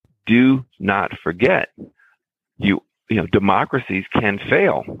do not forget, democracies can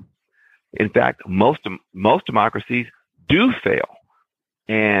fail. In fact, most democracies do fail.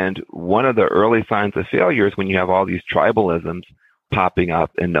 And one of the early signs of failure is when you have all these tribalisms popping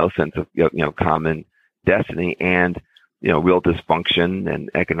up and no sense of common destiny and real dysfunction and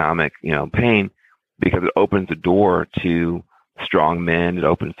economic pain, because it opens the door to strong men. It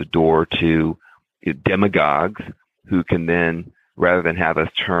opens the door to demagogues who can then, rather than have us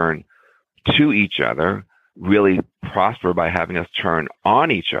turn to each other, really prosper by having us turn on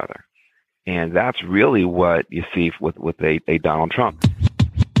each other. And that's really what you see with a Donald Trump.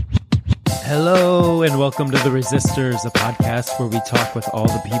 Hello, and welcome to The Resistors, a podcast where we talk with all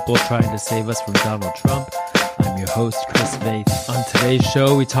the people trying to save us from Donald Trump. I'm your host, Chris Vaith. On today's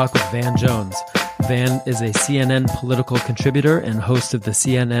show, we talk with Van Jones. Van is a CNN political contributor and host of the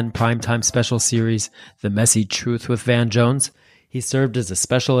CNN primetime special series, The Messy Truth with Van Jones. He served as a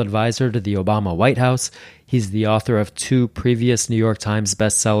special advisor to the Obama White House. He's the author of 2 previous New York Times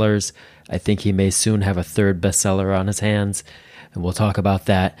bestsellers. I think he may soon have a 3rd bestseller on his hands, and we'll talk about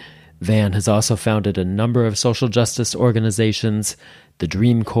that. Van has also founded a number of social justice organizations, the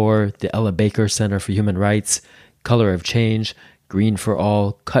Dream Corps, the Ella Baker Center for Human Rights, Color of Change, Green for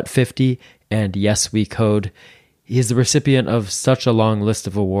All, Cut 50, and Yes We Code. He is the recipient of such a long list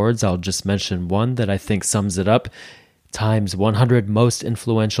of awards. I'll just mention one that I think sums it up. Time's 100 Most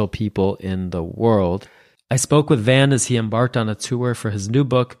Influential People in the World. I spoke with Van as he embarked on a tour for his new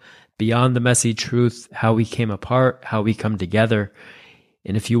book, Beyond the Messy Truth, How We Came Apart, How We Come Together.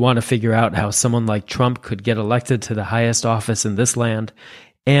 And if you want to figure out how someone like Trump could get elected to the highest office in this land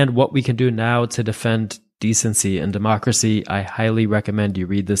and what we can do now to defend decency and democracy, I highly recommend you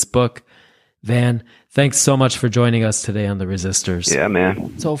read this book. Van, thanks so much for joining us today on The Resistors. Yeah,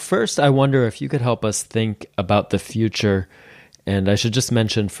 man. So first, I wonder if you could help us think about the future. And I should just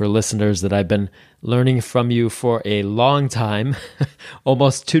mention for listeners that I've been learning from you for a long time,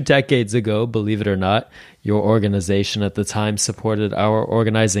 almost 2 decades ago, believe it or not. Your organization at the time supported our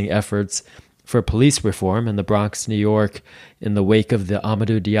organizing efforts for police reform in the Bronx, New York, in the wake of the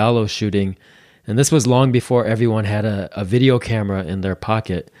Amadou Diallo shooting. And this was long before everyone had a video camera in their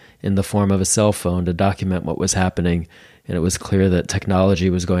pocket in the form of a cell phone to document what was happening. And it was clear that technology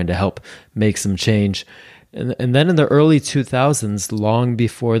was going to help make some change. And then in the early 2000s, long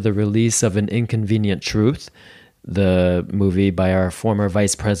before the release of An Inconvenient Truth, the movie by our former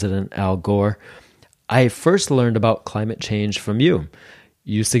Vice President Al Gore, I first learned about climate change from you.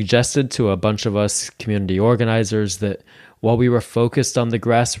 You suggested to a bunch of us community organizers that while we were focused on the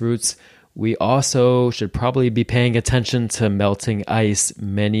grassroots, we also should probably be paying attention to melting ice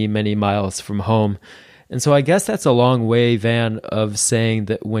many, many miles from home. And so I guess that's a long way, Van, of saying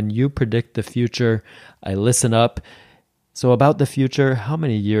that when you predict the future, I listen up. So about the future, how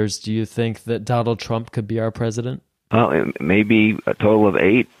many years do you think that Donald Trump could be our president? Well, it may be a total of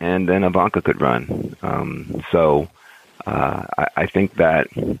 8, and then Ivanka could run. I think that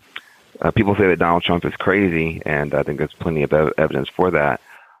people say that Donald Trump is crazy, and I think there's plenty of evidence for that.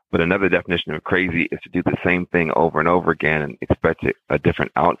 But another definition of crazy is to do the same thing over and over again and expect a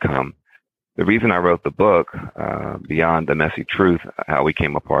different outcome. The reason I wrote the book, Beyond the Messy Truth, How We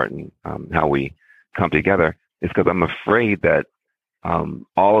Came Apart and How We Come Together, is because I'm afraid that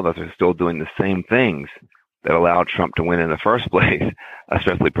all of us are still doing the same things that allowed Trump to win in the first place,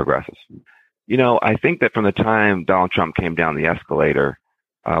 especially progressives. I think that from the time Donald Trump came down the escalator,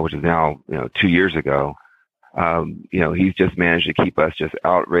 which is now 2 years ago, he's just managed to keep us just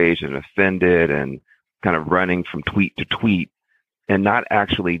outraged and offended and kind of running from tweet to tweet and not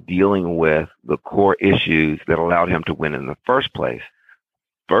actually dealing with the core issues that allowed him to win in the first place.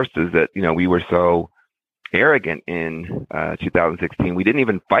 First is that, we were so arrogant in 2016. We didn't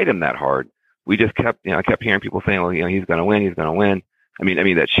even fight him that hard. We just kept, I kept hearing people saying, well, he's going to win. He's going to win. I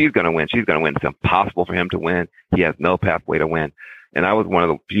mean, that she's going to win. She's going to win. It's impossible for him to win. He has no pathway to win. And I was one of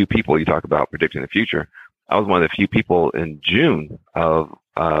the few people, you talk about predicting the future. I was one of the few people in June of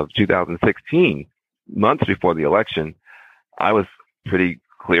 2016, months before the election. I was pretty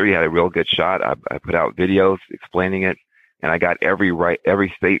clear he had a real good shot. I put out videos explaining it, and I got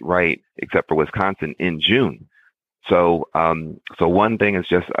every state right except for Wisconsin in June. So one thing is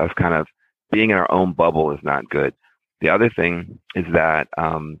just us kind of being in our own bubble is not good. The other thing is that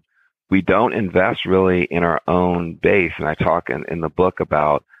we don't invest really in our own base. And I talk in the book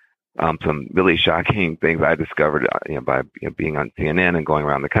about some really shocking things I discovered by being on CNN and going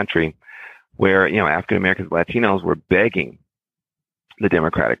around the country, where African Americans, Latinos were begging the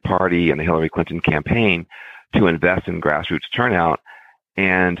Democratic Party and the Hillary Clinton campaign to invest in grassroots turnout.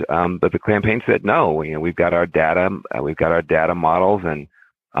 And but the campaign said no. We've got our data, we've got our data models, and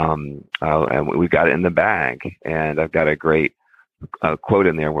And we've got it in the bag. And I've got a great quote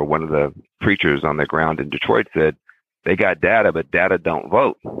in there where one of the preachers on the ground in Detroit said, "They got data, but data don't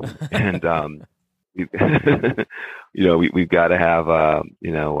vote." And we've got to have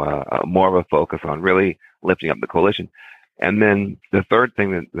more of a focus on really lifting up the coalition. And then the third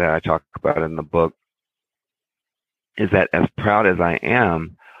thing that I talk about in the book is that as proud as I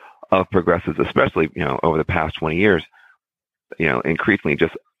am of progressives, especially over the past 20 years, increasingly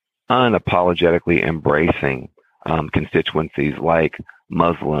just unapologetically embracing constituencies like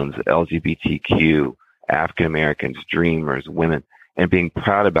Muslims, LGBTQ, African Americans, dreamers, women, and being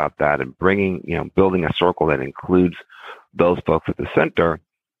proud about that and building a circle that includes those folks at the center.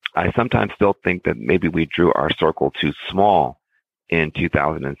 I sometimes still think that maybe we drew our circle too small in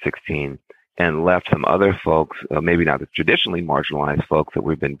 2016 and left some other folks, maybe not the traditionally marginalized folks that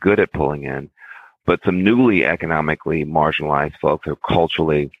we've been good at pulling in, but some newly economically marginalized folks or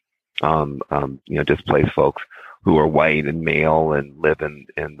culturally displaced folks who are white and male and live in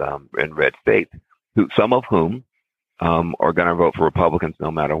red states, some of whom are going to vote for Republicans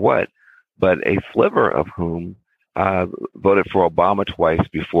no matter what, but a sliver of whom voted for Obama twice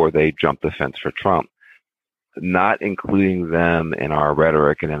before they jumped the fence for Trump. Not including them in our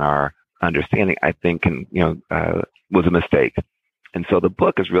rhetoric and in our understanding, I think, was a mistake. And so the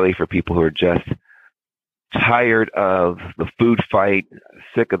book is really for people who are just tired of the food fight,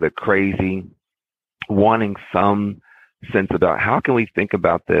 sick of the crazy, wanting some sense about how can we think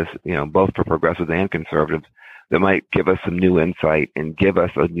about this, both for progressives and conservatives, that might give us some new insight and give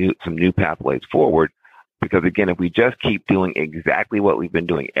us some new pathways forward. Because again, if we just keep doing exactly what we've been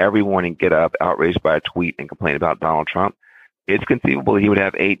doing every morning, get up, outraged by a tweet and complain about Donald Trump, it's conceivable he would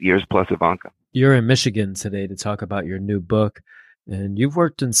have 8 years plus Ivanka. You're in Michigan today to talk about your new book, and you've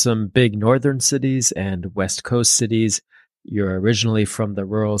worked in some big northern cities and West Coast cities. You're originally from the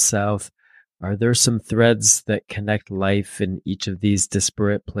rural South. Are there some threads that connect life in each of these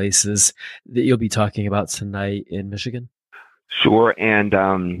disparate places that you'll be talking about tonight in Michigan? Sure. And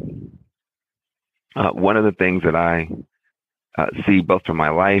one of the things that I see both from my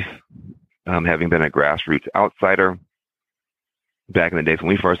life, having been a grassroots outsider back in the days when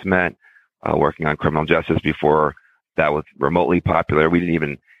we first met, working on criminal justice before that was remotely popular. We didn't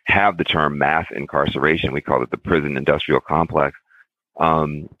even have the term mass incarceration. We called it the prison industrial complex.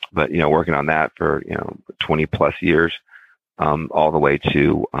 But working on that for 20 plus years, all the way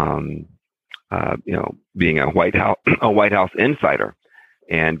to being a White House insider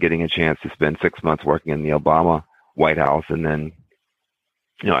and getting a chance to spend 6 months working in the Obama White House. And then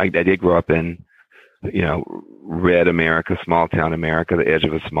I did grow up in red America, small town America, the edge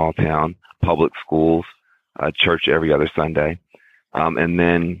of a small town, public schools, church every other Sunday, and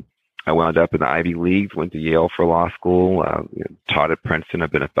then I wound up in the Ivy Leagues, went to Yale for law school, taught at Princeton.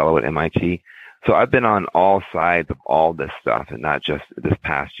 I've been a fellow at MIT. So I've been on all sides of all this stuff, and not just this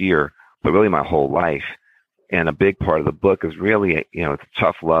past year, but really my whole life. And a big part of the book is really, it's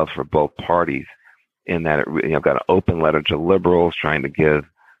tough love for both parties in that I've got an open letter to liberals trying to give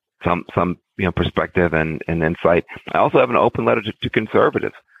some perspective and insight. I also have an open letter to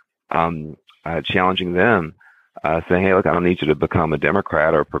conservatives, challenging them, saying, "Hey, look, I don't need you to become a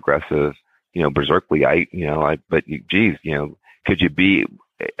Democrat or progressive, berserklyite, but geez, could you be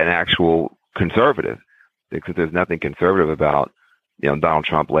an actual conservative?" Because there's nothing conservative about, Donald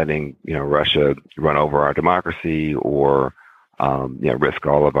Trump letting, Russia run over our democracy or, risk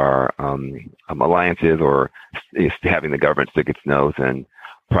all of our alliances or having the government stick its nose in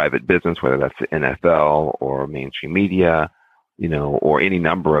private business, whether that's the NFL or mainstream media, or any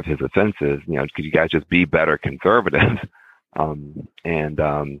number of his offenses. Could you guys just be better conservatives? And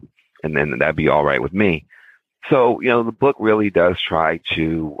then that'd be all right with me. So, the book really does try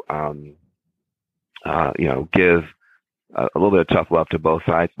to, give a little bit of tough love to both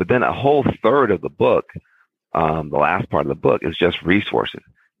sides. But then a whole third of the book, the last part of the book, is just resources,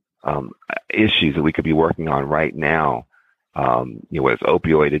 issues that we could be working on right now, whether it's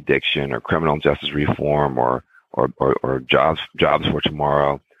opioid addiction or criminal justice reform or jobs for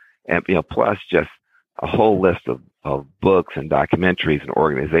tomorrow, and plus just a whole list of books and documentaries and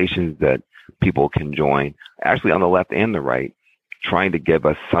organizations that people can join, actually on the left and the right, trying to give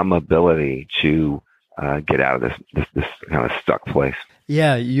us some ability to get out of this kind of stuck place.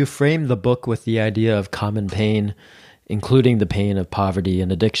 Yeah, you frame the book with the idea of common pain, including the pain of poverty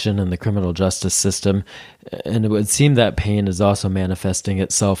and addiction in the criminal justice system. And it would seem that pain is also manifesting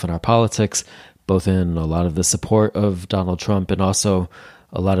itself in our politics, both in a lot of the support of Donald Trump and also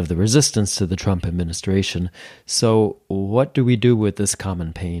a lot of the resistance to the Trump administration. So what do we do with this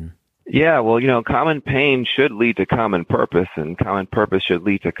common pain? Yeah, well, common pain should lead to common purpose, and common purpose should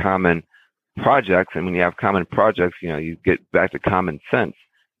lead to common projects. And when you have common projects, you get back to common sense.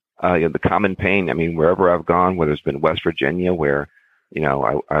 The common pain, I mean, wherever I've gone, whether it's been West Virginia, where,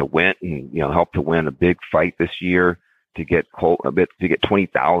 I went and, helped to win a big fight this year to get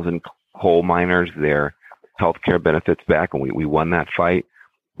 20,000 coal miners their healthcare benefits back. And we won that fight.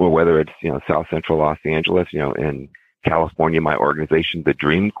 Or whether it's, South Central Los Angeles, in California, my organization, the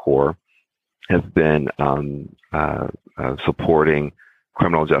Dream Corps, has been, supporting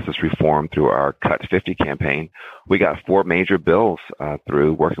criminal justice reform through our Cut 50 campaign. We got 4 major bills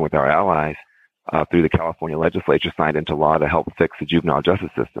through working with our allies through the California legislature signed into law to help fix the juvenile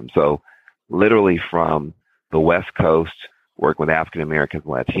justice system. So literally from the West Coast, working with African Americans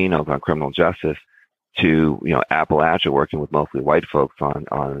and Latinos on criminal justice to, Appalachia, working with mostly white folks on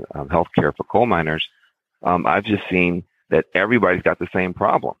health care for coal miners, I've just seen that everybody's got the same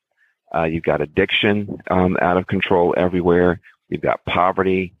problem. You've got addiction out of control everywhere. You've got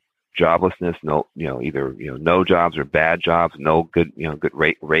poverty, joblessness, either no jobs or bad jobs, no good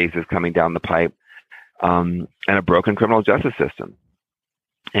raises coming down the pipe, and a broken criminal justice system.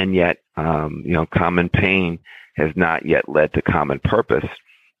 And yet, common pain has not yet led to common purpose.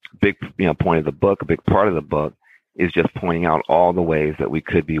 Big point of the book, a big part of the book is just pointing out all the ways that we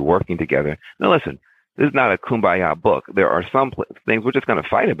could be working together. Now, listen, this is not a kumbaya book. There are some things we're just going to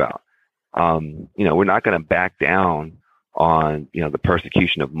fight about. We're not going to back down on, the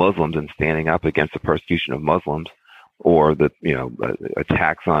persecution of Muslims and standing up against the persecution of Muslims, or the,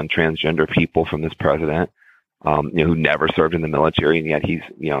 attacks on transgender people from this president, who never served in the military, and yet he's,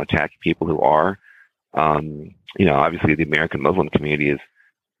 attacking people who are. Obviously the American Muslim community is,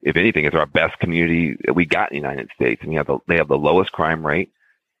 if anything, is our best community that we got in the United States. And they have the lowest crime rate.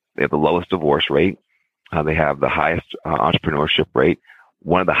 They have the lowest divorce rate. They have the highest entrepreneurship rate,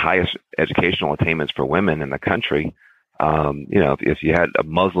 one of the highest educational attainments for women in the country. If you had a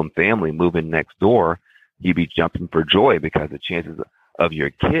Muslim family move in next door, you'd be jumping for joy because the chances of your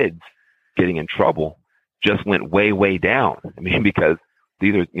kids getting in trouble just went way, way down. I mean, because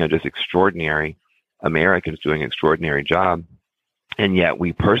these are, just extraordinary Americans doing an extraordinary job. And yet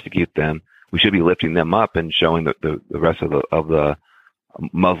we persecute them. We should be lifting them up and showing the rest of the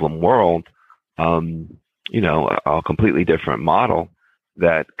Muslim world, a completely different model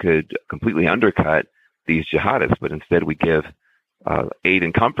that could completely undercut these jihadists. But instead we give aid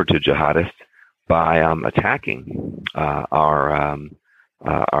and comfort to jihadists by attacking our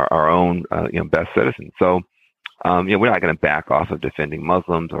own best citizens. So we're not going to back off of defending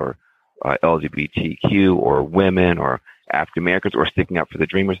Muslims or LGBTQ or women or African Americans or sticking up for the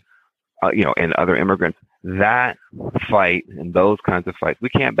Dreamers, and other immigrants. That fight and those kinds of fights we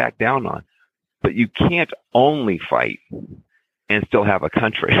can't back down on. But you can't only fight and still have a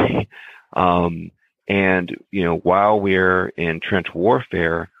country. And while we're in trench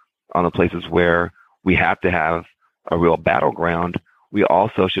warfare on the places where we have to have a real battleground, we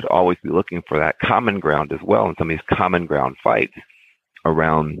also should always be looking for that common ground as well. And some of these common ground fights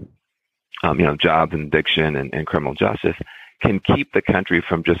around, jobs and addiction and criminal justice can keep the country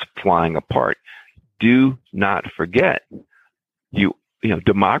from just flying apart. Do not forget,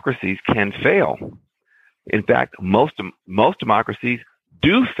 democracies can fail. In fact, most democracies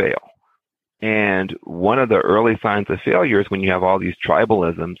do fail. And one of the early signs of failure is when you have all these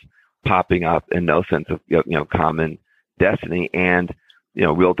tribalisms popping up and no sense of, common destiny and,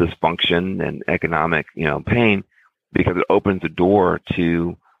 real dysfunction and economic, pain, because it opens the door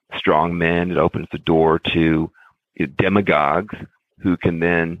to strong men. It opens the door to demagogues who can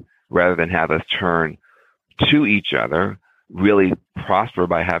then, rather than have us turn to each other, really prosper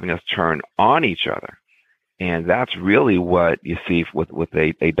by having us turn on each other. And that's really what you see with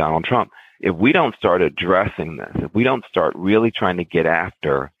a Donald Trump. If we don't start addressing this, if we don't start really trying to get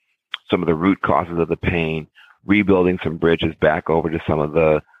after some of the root causes of the pain, rebuilding some bridges back over to some of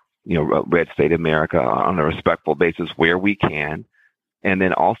the, red state America on a respectful basis where we can, and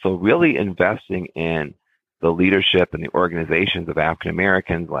then also really investing in the leadership and the organizations of African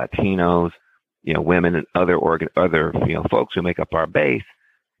Americans, Latinos, women and other folks who make up our base,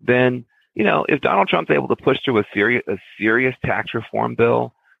 then, if Donald Trump's able to push through a serious tax reform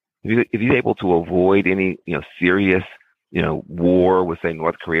bill, if he's able to avoid any, serious, war with, say,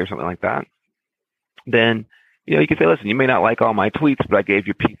 North Korea or something like that, then, you can say, listen, you may not like all my tweets, but I gave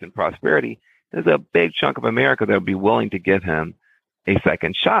you peace and prosperity. There's a big chunk of America that would be willing to give him a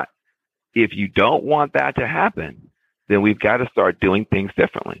second shot. If you don't want that to happen, then we've got to start doing things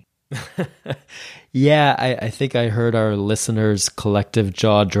differently. Yeah, I think I heard our listeners' collective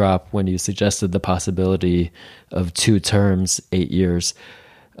jaw drop when you suggested the possibility of 2 terms, 8 years.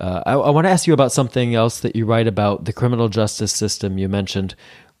 I want to ask you about something else that you write about, the criminal justice system. You mentioned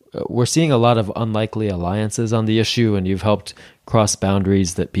we're seeing a lot of unlikely alliances on the issue, and you've helped cross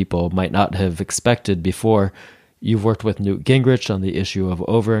boundaries that people might not have expected before. You've worked with Newt Gingrich on the issue of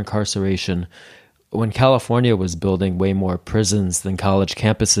over-incarceration. When California was building way more prisons than college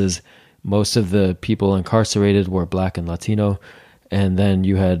campuses, most of the people incarcerated were Black and Latino, and then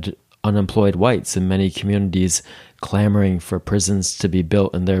you had unemployed whites in many communities clamoring for prisons to be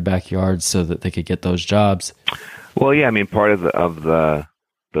built in their backyards so that they could get those jobs. Well, yeah, I mean, part of the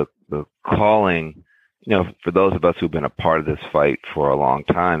calling, for those of us who've been a part of this fight for a long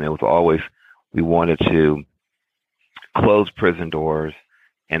time, it was always we wanted to close prison doors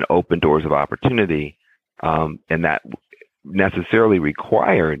and open doors of opportunity, and that necessarily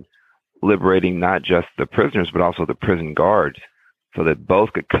required liberating not just the prisoners but also the prison guards, so that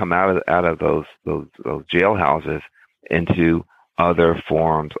both could come out of those jailhouses into other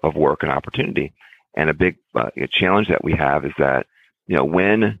forms of work and opportunity. And a big challenge that we have is that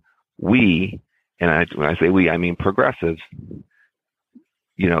when we, when I say we, I mean progressives,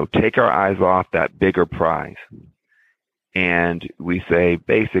 take our eyes off that bigger prize. And we say,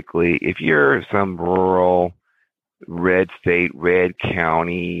 basically, if you're some rural, red state, red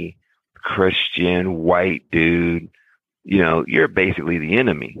county, Christian, white dude, you're basically the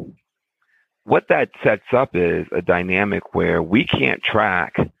enemy. What that sets up is a dynamic where we can't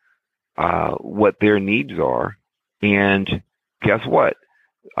track what their needs are. And guess what?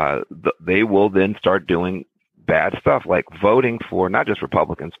 They will then start doing bad stuff, like voting for not just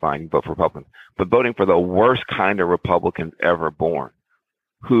Republicans, fine, vote for Republicans, but voting for the worst kind of Republicans ever born,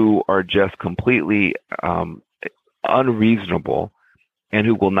 who are just completely unreasonable, and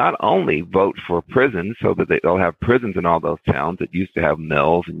who will not only vote for prisons so that they'll have prisons in all those towns that used to have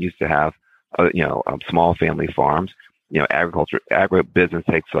mills and used to have, small family farms, agribusiness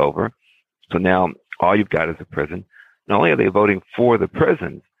takes over. So now all you've got is a prison. Not only are they voting for the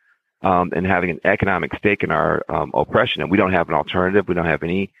prisons, and having an economic stake in our oppression, and we don't have an alternative. We don't have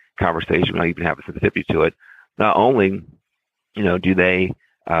any conversation. We don't even have a sensitivity to it. Not only, do they,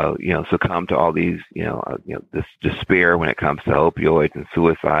 succumb to all these, this despair when it comes to opioids and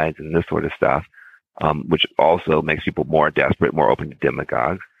suicides and this sort of stuff, which also makes people more desperate, more open to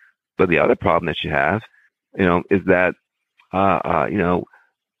demagogues. But the other problem that you have, is that,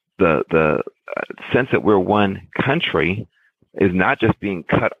 the sense that we're one country is not just being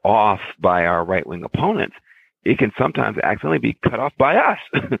cut off by our right-wing opponents. It can sometimes accidentally be cut off by us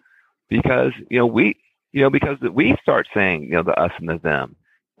because, because we start saying, the us and the them,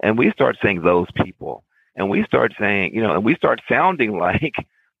 and we start saying those people, and we start saying, and we start sounding like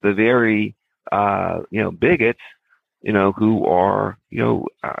the very, bigots, who are,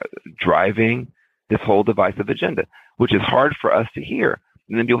 driving this whole divisive agenda, which is hard for us to hear.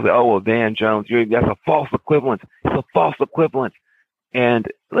 And then people say, oh, well, Van Jones, that's a false equivalence. It's a false equivalence. And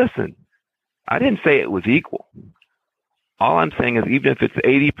listen, I didn't say it was equal. All I'm saying is even if it's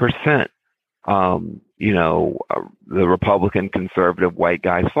 80%, the Republican, conservative, white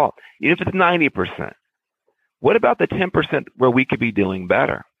guy's fault, even if it's 90%, what about the 10% where we could be doing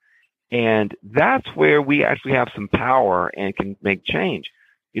better? And that's where we actually have some power and can make change.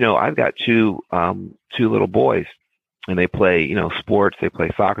 I've got two little boys, and they play, sports, they play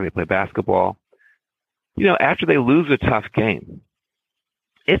soccer, they play basketball. After they lose a tough game,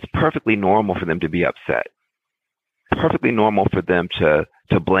 it's perfectly normal for them to be upset. Perfectly normal for them to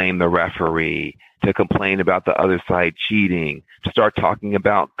blame the referee, to complain about the other side cheating, to start talking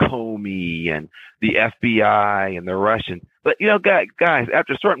about Comey and the FBI and the Russians. But, guys,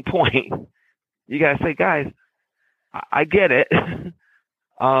 after a certain point, you got to say, guys, I get it.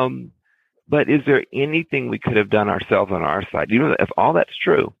 But is there anything we could have done ourselves on our side? If all that's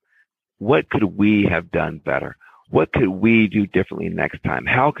true, what could we have done better? What could we do differently next time?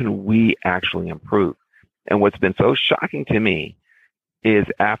 How can we actually improve? And what's been so shocking to me is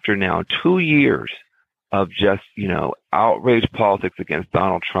after now 2 years of just, outraged politics against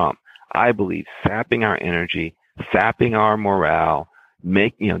Donald Trump, I believe sapping our energy, sapping our morale,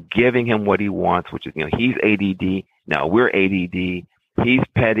 giving him what he wants, which is, he's ADD. Now we're ADD. He's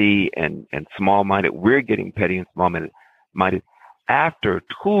petty and small-minded. We're getting petty and small-minded. After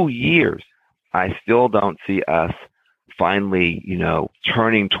 2 years, I still don't see us finally,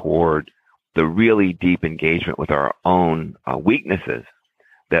 turning toward the really deep engagement with our own weaknesses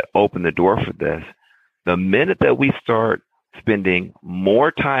that open the door for this. The minute that we start spending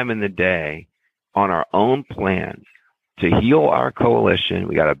more time in the day on our own plans to heal our coalition,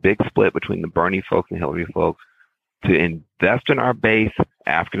 we got a big split between the Bernie folks and Hillary folks, to invest in our base,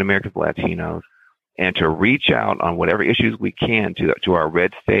 African Americans, Latinos, and to reach out on whatever issues we can to our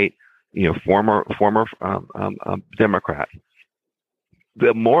red state, former Democrats.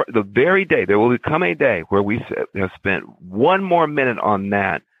 The very day, there will come a day where we have spent one more minute on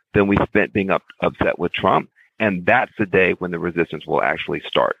that than we spent being upset with Trump. And that's the day when the resistance will actually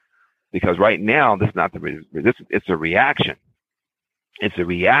start. Because right now, this is not the resistance, it's a reaction. It's a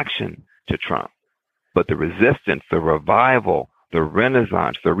reaction to Trump. But the resistance, the revival, the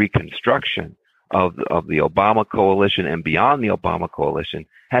renaissance, the reconstruction of the Obama coalition and beyond the Obama coalition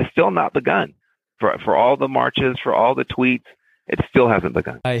has still not begun. For all the marches, for all the tweets, it still hasn't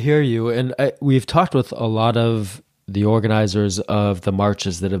begun. I hear you. And we've talked with a lot of the organizers of the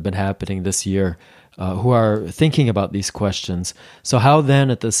marches that have been happening this year who are thinking about these questions. So how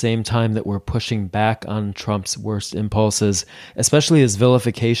then, at the same time that we're pushing back on Trump's worst impulses, especially his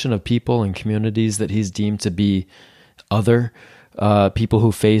vilification of people and communities that he's deemed to be other, people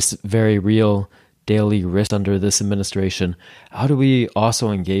who face very real daily risk under this administration, how do we also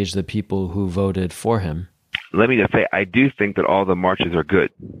engage the people who voted for him? Let me just say, I do think that all the marches are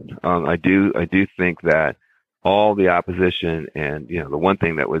good. I do think that all the opposition and, the one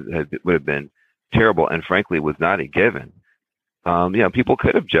thing that would have been terrible and frankly was not a given. People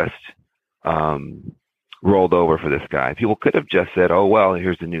could have just rolled over for this guy. People could have just said, oh, well,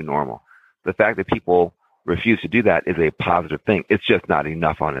 here's the new normal. The fact that people refuse to do that is a positive thing. It's just not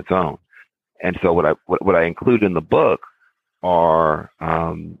enough on its own. And so what I include in the book are,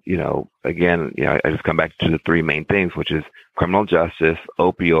 again, I just come back to the three main things, which is criminal justice,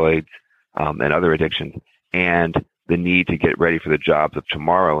 opioids, and other addictions, and the need to get ready for the jobs of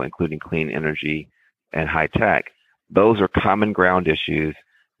tomorrow, including clean energy and high tech. Those are common ground issues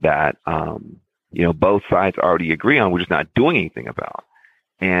that, both sides already agree on. We're just not doing anything about.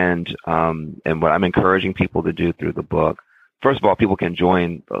 And what I'm encouraging people to do through the book, first of all, people can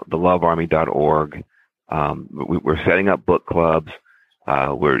join the lovearmy.org. We're setting up book clubs.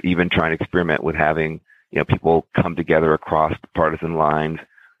 We're even trying to experiment with having, people come together across partisan lines,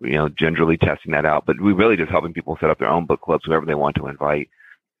 gingerly testing that out. But we're really just helping people set up their own book clubs, whoever they want to invite.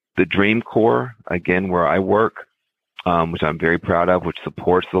 The Dream Corps, again, where I work, which I'm very proud of, which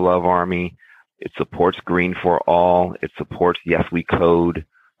supports the Love Army. It supports Green for All. It supports Yes We Code.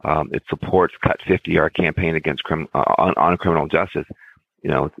 It supports Cut 50, our campaign against on criminal justice.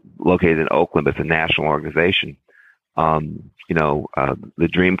 It's located in Oakland, but it's a national organization. The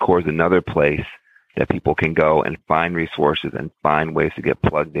Dream Corps is another place that people can go and find resources and find ways to get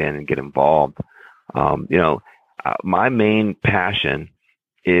plugged in and get involved. My main passion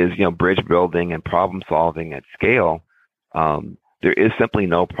is, bridge building and problem solving at scale. There is simply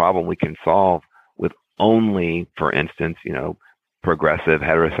no problem we can solve with only, for instance, progressive,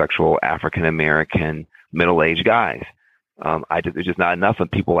 heterosexual, African-American, middle-aged guys. There's just not enough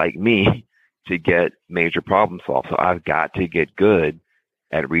of people like me to get major problems solved. So I've got to get good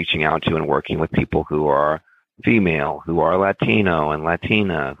at reaching out to and working with people who are female, who are Latino and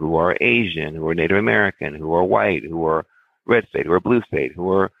Latina, who are Asian, who are Native American, who are white, who are red state, who are blue state,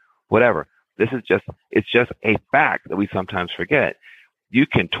 who are whatever. It's just a fact that we sometimes forget. You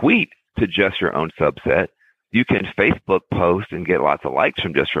can tweet to just your own subset. You can Facebook post and get lots of likes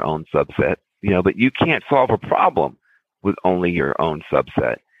from just your own subset, but you can't solve a problem with only your own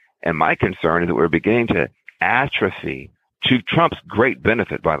subset. And my concern is that we're beginning to atrophy, to Trump's great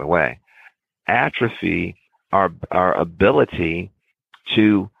benefit, by the way, atrophy our ability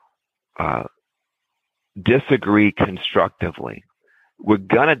to disagree constructively. We're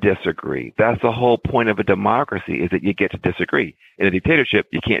going to disagree. That's the whole point of a democracy, is that you get to disagree. In a dictatorship,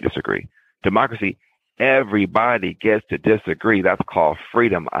 you can't disagree. Democracy, everybody gets to disagree. That's called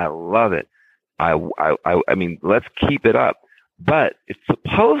freedom. I love it. I mean, let's keep it up. But it's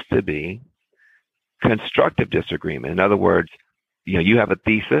supposed to be constructive disagreement. In other words, you have a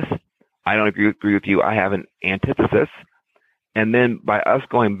thesis. I don't agree with you. I have an antithesis. And then by us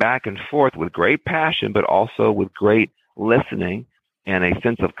going back and forth with great passion, but also with great listening and a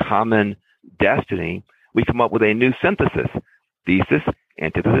sense of common destiny, we come up with a new synthesis. Thesis,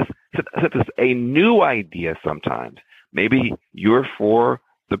 antithesis, synthesis, a new idea sometimes. Maybe you're for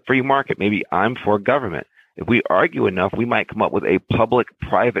the free market. Maybe I'm for government. If we argue enough, we might come up with a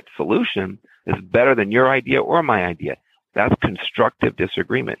public-private solution that's better than your idea or my idea. That's constructive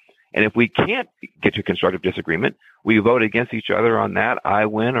disagreement. And if we can't get to constructive disagreement, we vote against each other on that. I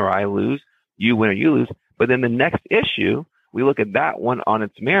win or I lose. You win or you lose. But then the next issue, we look at that one on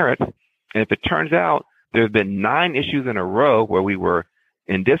its merits. And if it turns out there have been 9 issues in a row where we were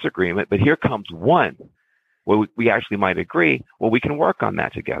in disagreement, but here comes one where we actually might agree, well, we can work on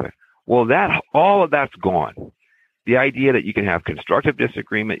that together. Well, all of that's gone. The idea that you can have constructive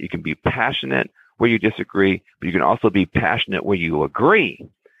disagreement, you can be passionate where you disagree, but you can also be passionate where you agree.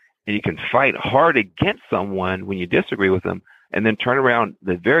 And you can fight hard against someone when you disagree with them, and then turn around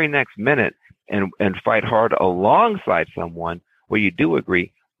the very next minute and fight hard alongside someone where you do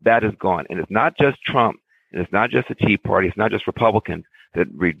agree. That is gone. And it's not just Trump, and it's not just the Tea Party, it's not just Republicans that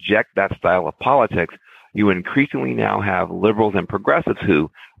reject that style of politics. You increasingly now have liberals and progressives who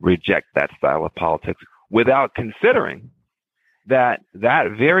reject that style of politics without considering that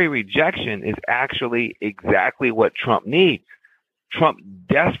very rejection is actually exactly what Trump needs. Trump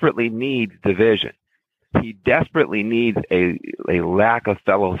desperately needs division. He desperately needs a lack of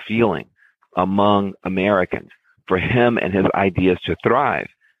fellow feeling among Americans for him and his ideas to thrive.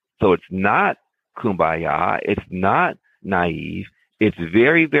 So it's not kumbaya. It's not naive. It's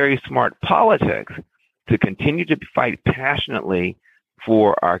very, very smart politics to continue to fight passionately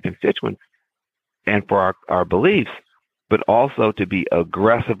for our constituents and for our beliefs, but also to be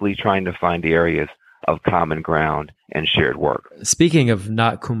aggressively trying to find the areas of common ground and shared work. Speaking of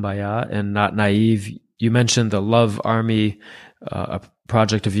not kumbaya and not naive, you mentioned the Love Army, a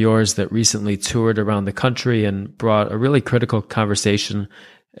project of yours that recently toured around the country and brought a really critical conversation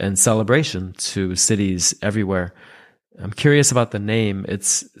and celebration to cities everywhere. I'm curious about the name.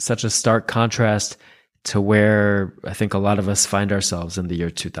 It's such a stark contrast to where I think a lot of us find ourselves in the year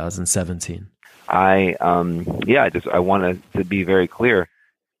 2017. I wanted to be very clear.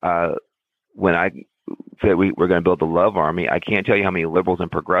 When I said we're going to build the Love Army, I can't tell you how many liberals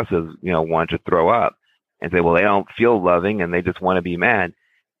and progressives, wanted to throw up and say, well, they don't feel loving and they just want to be mad.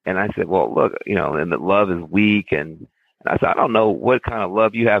 And I said, well, look, and that love is weak. And I said, I don't know what kind of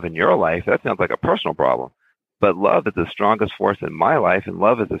love you have in your life. That sounds like a personal problem. But love is the strongest force in my life, and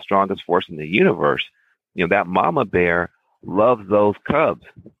love is the strongest force in the universe. That mama bear loves those cubs,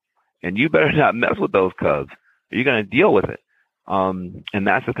 and you better not mess with those cubs, or you're going to deal with it. And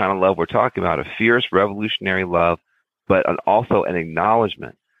that's the kind of love we're talking about, a fierce revolutionary love, but also an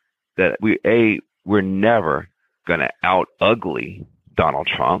acknowledgement that we're never going to out ugly Donald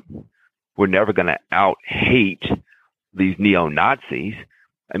Trump. We're never going to out hate these neo-Nazis.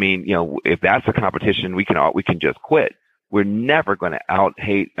 I mean, if that's a competition, we can just quit. We're never going to out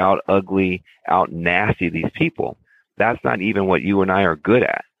hate, out ugly, out nasty these people. That's not even what you and I are good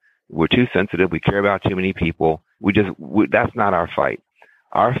at. We're too sensitive. We care about too many people. That's not our fight.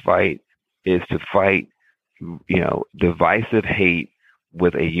 Our fight is to fight, divisive hate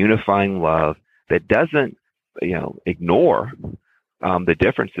with a unifying love that doesn't, ignore the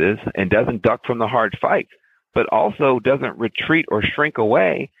differences and doesn't duck from the hard fights, but also doesn't retreat or shrink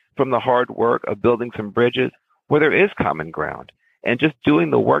away from the hard work of building some bridges where there is common ground and just doing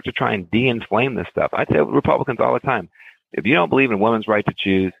the work to try and de-inflame this stuff. I tell Republicans all the time, if you don't believe in women's right to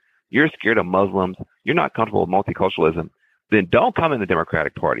choose, you're scared of Muslims, you're not comfortable with multiculturalism, then don't come in the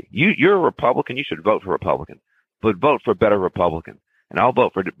Democratic Party. You're a Republican, you should vote for Republicans, but vote for better Republicans. And I'll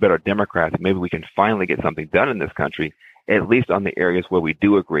vote for better Democrats. Maybe we can finally get something done in this country, at least on the areas where we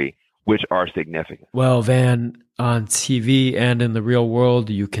do agree, which are significant. Well, Van, on TV and in the real world,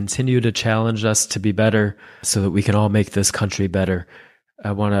 you continue to challenge us to be better so that we can all make this country better.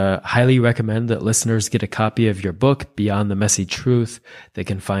 I want to highly recommend that listeners get a copy of your book, Beyond the Messy Truth. They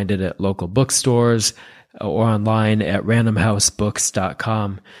can find it at local bookstores or online at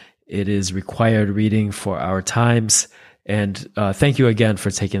randomhousebooks.com. It is required reading for our times. And thank you again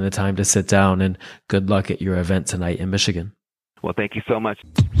for taking the time to sit down, and good luck at your event tonight in Michigan. Well, thank you so much.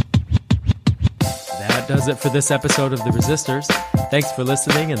 That does it for this episode of The Resistors. Thanks for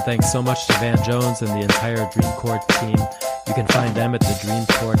listening, and thanks so much to Van Jones and the entire Dream Corps team. You can find them at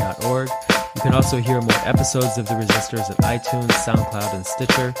thedreamcorps.org. You can also hear more episodes of The Resistors at iTunes, SoundCloud, and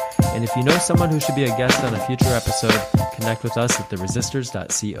Stitcher. And if you know someone who should be a guest on a future episode, connect with us at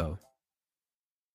theresistors.co.